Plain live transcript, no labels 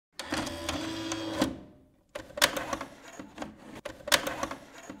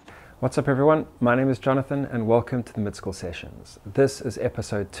What's up everyone, my name is Jonathan and welcome to the Mid-School Sessions. This is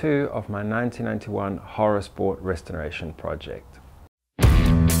episode 2 of my 1991 Haro Sport restoration project.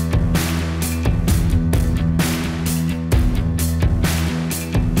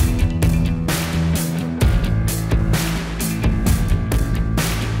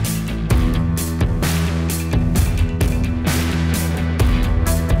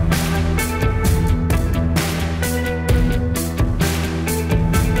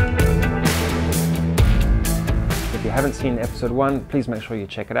 If you haven't seen episode 1, please make sure you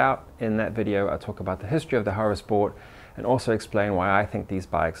check it out. In that video I talk about the history of the Haro Sport and also explain why I think these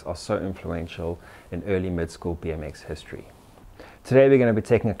bikes are so influential in early mid-school BMX history. Today we're going to be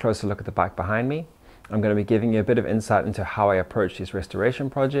taking a closer look at the bike behind me. I'm going to be giving you a bit of insight into how I approach these restoration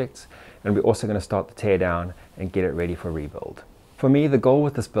projects, and we're also going to start the tear down and get it ready for rebuild. For me, the goal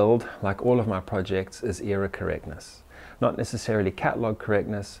with this build, like all of my projects, is era correctness. Not necessarily catalog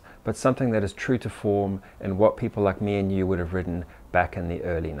correctness, but something that is true to form and what people like me and you would have ridden back in the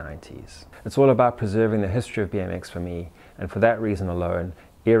early 90s. It's all about preserving the history of BMX for me, and for that reason alone,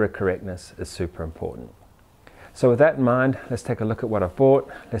 era correctness is super important. So with that in mind, let's take a look at what I've bought,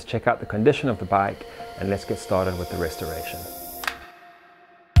 let's check out the condition of the bike, and let's get started with the restoration.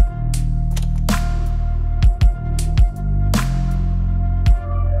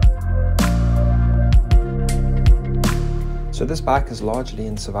 So this bike is largely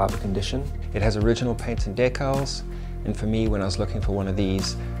in survivor condition. It has original paint and decals, and for me, when I was looking for one of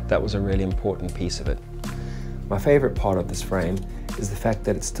these, that was a really important piece of it. My favorite part of this frame is the fact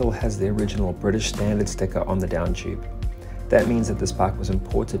that it still has the original British standard sticker on the down tube. That means that this bike was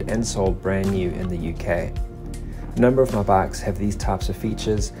imported and sold brand new in the UK. A number of my bikes have these types of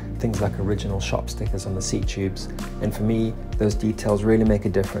features, things like original shop stickers on the seat tubes, and for me, those details really make a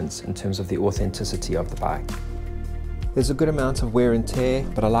difference in terms of the authenticity of the bike. There's a good amount of wear and tear,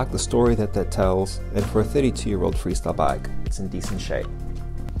 but I like the story that tells, and for a 32-year-old freestyle bike, it's in decent shape.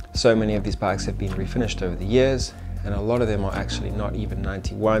 So many of these bikes have been refinished over the years, and a lot of them are actually not even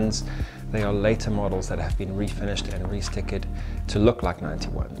 91s. They are later models that have been refinished and restickered to look like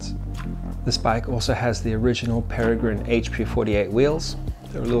 91s. This bike also has the original Peregrine HP48 wheels.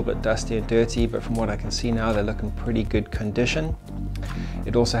 They're a little bit dusty and dirty, but from what I can see now, they look in pretty good condition.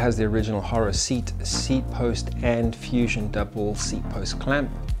 It also has the original Haro seat post and Fusion double seat post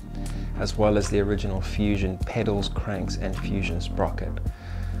clamp, as well as the original Fusion pedals, cranks and Fusion sprocket.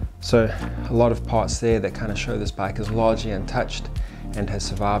 So a lot of parts there that kind of show this bike is largely untouched and has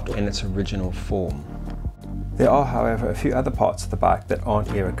survived in its original form. There are, however, a few other parts of the bike that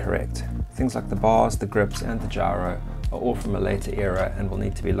aren't era correct. Things like the bars, the grips and the gyro are all from a later era and will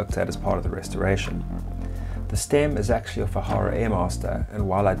need to be looked at as part of the restoration. The stem is actually off a Haro Airmaster, and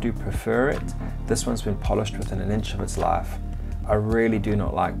while I do prefer it, this one's been polished within an inch of its life. I really do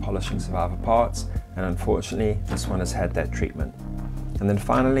not like polishing survivor parts, and unfortunately this one has had that treatment. And then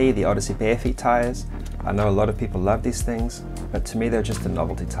finally, the Odyssey bare feet tires. I know a lot of people love these things, but to me they're just a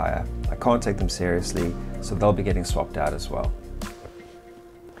novelty tire. I can't take them seriously, so they'll be getting swapped out as well.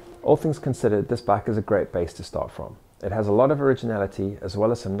 All things considered, this bike is a great base to start from. It has a lot of originality as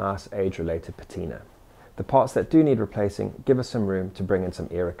well as some nice age-related patina. The parts that do need replacing give us some room to bring in some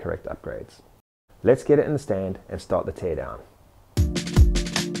era correct upgrades. Let's get it in the stand and start the tear down.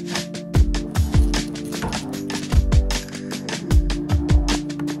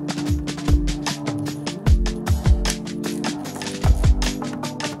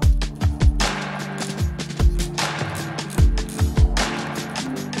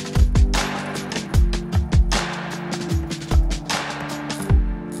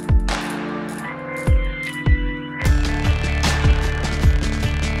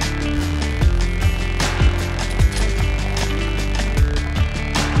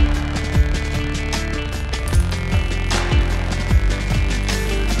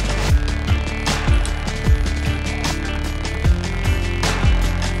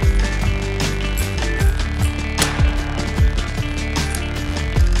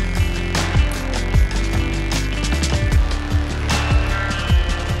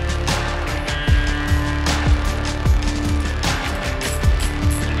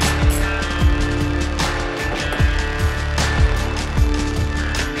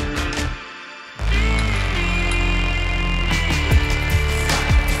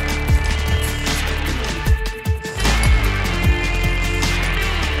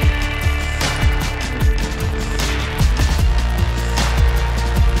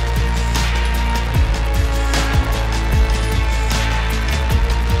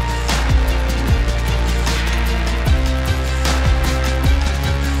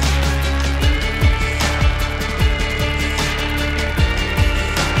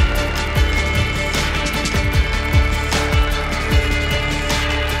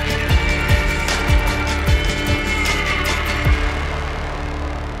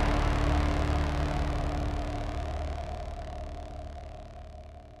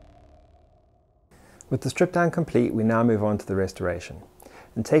 With the strip down complete, we now move on to the restoration.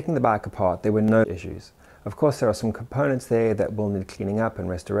 In taking the bike apart, there were no issues. Of course, there are some components there that will need cleaning up and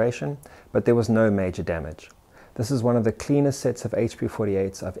restoration, but there was no major damage. This is one of the cleanest sets of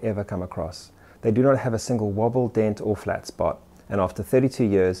HP48s I've ever come across. They do not have a single wobble, dent or flat spot, and after 32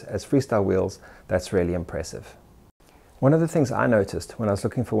 years as freestyle wheels, that's really impressive. One of the things I noticed when I was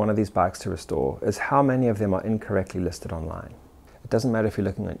looking for one of these bikes to restore is how many of them are incorrectly listed online. It doesn't matter if you're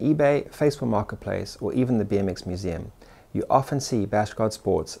looking on eBay, Facebook Marketplace, or even the BMX Museum. You often see Bash Guard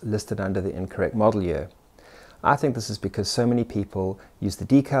Sports listed under the incorrect model year. I think this is because so many people use the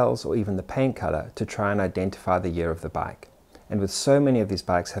decals or even the paint color to try and identify the year of the bike. And with so many of these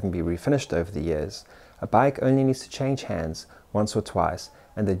bikes having been refinished over the years, a bike only needs to change hands once or twice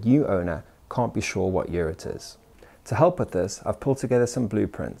and the new owner can't be sure what year it is. To help with this, I've pulled together some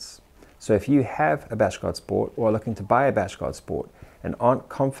blueprints. So if you have a Bash Guard Sport or are looking to buy a Bash Guard Sport and aren't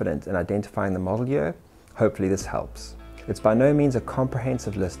confident in identifying the model year, hopefully this helps. It's by no means a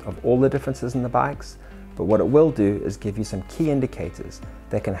comprehensive list of all the differences in the bikes, but what it will do is give you some key indicators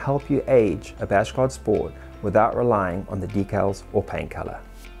that can help you age a Bash Guard Sport without relying on the decals or paint color.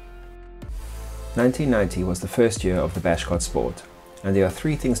 1990 was the first year of the Bash Guard Sport, and there are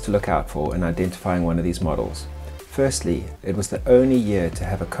three things to look out for in identifying one of these models. Firstly, it was the only year to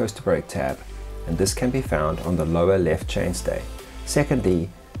have a coaster brake tab, and this can be found on the lower left chainstay. Secondly,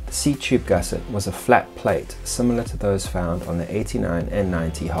 the seat tube gusset was a flat plate similar to those found on the 89 and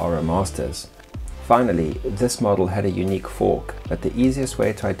 90 Haro Masters. Finally, this model had a unique fork, but the easiest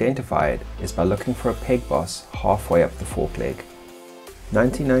way to identify it is by looking for a peg boss halfway up the fork leg.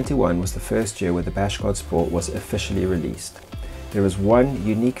 1991 was the first year where the Bash Guard Sport was officially released. There is one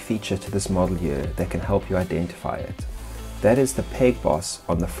unique feature to this model year that can help you identify it. That is the peg boss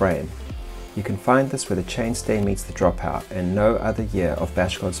on the frame. You can find this where the chainstay meets the dropout, and no other year of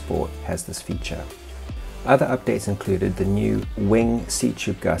Bash Guard Sport has this feature. Other updates included the new wing seat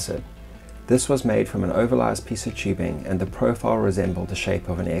tube gusset. This was made from an oversized piece of tubing and the profile resembled the shape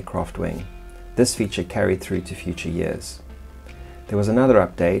of an aircraft wing. This feature carried through to future years. There was another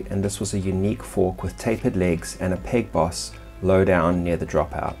update, and this was a unique fork with tapered legs and a peg boss low down near the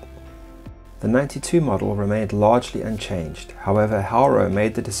dropout. The 92 model remained largely unchanged, however Haro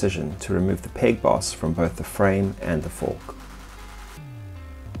made the decision to remove the peg boss from both the frame and the fork.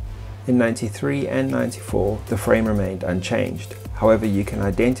 In 93 and 94, the frame remained unchanged. However, you can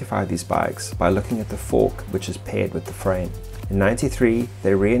identify these bikes by looking at the fork, which is paired with the frame. In 93,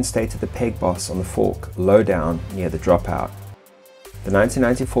 they reinstated the peg boss on the fork low down near the dropout. The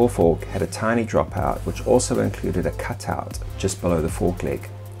 1994 fork had a tiny dropout, which also included a cutout just below the fork leg.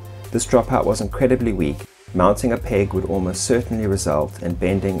 This dropout was incredibly weak. Mounting a peg would almost certainly result in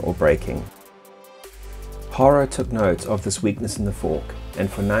bending or breaking. Haro took note of this weakness in the fork,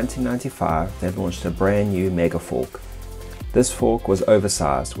 and for 1995 they launched a brand new mega fork. This fork was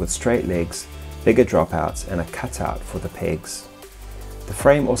oversized with straight legs, bigger dropouts and a cutout for the pegs. The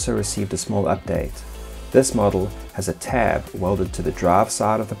frame also received a small update. This model has a tab welded to the drive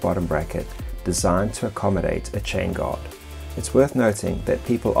side of the bottom bracket designed to accommodate a chain guard. It's worth noting that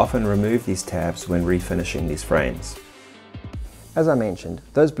people often remove these tabs when refinishing these frames. As I mentioned,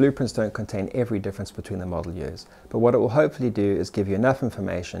 those blueprints don't contain every difference between the model years, but what it will hopefully do is give you enough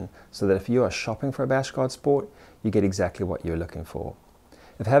information so that if you are shopping for a Bash Guard Sport, you get exactly what you're looking for.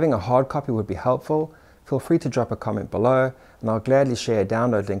 If having a hard copy would be helpful, feel free to drop a comment below and I'll gladly share a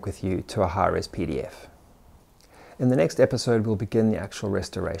download link with you to a high-res PDF. In the next episode, we'll begin the actual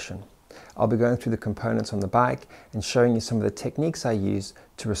restoration. I'll be going through the components on the bike and showing you some of the techniques I use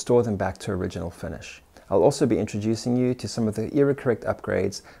to restore them back to original finish. I'll also be introducing you to some of the era-correct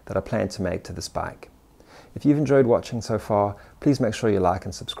upgrades that I plan to make to this bike. If you've enjoyed watching so far, please make sure you like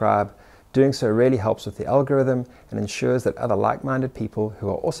and subscribe. Doing so really helps with the algorithm and ensures that other like-minded people who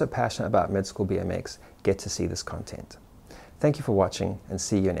are also passionate about mid-school BMX get to see this content. Thank you for watching and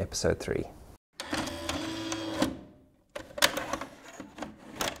see you in episode 3.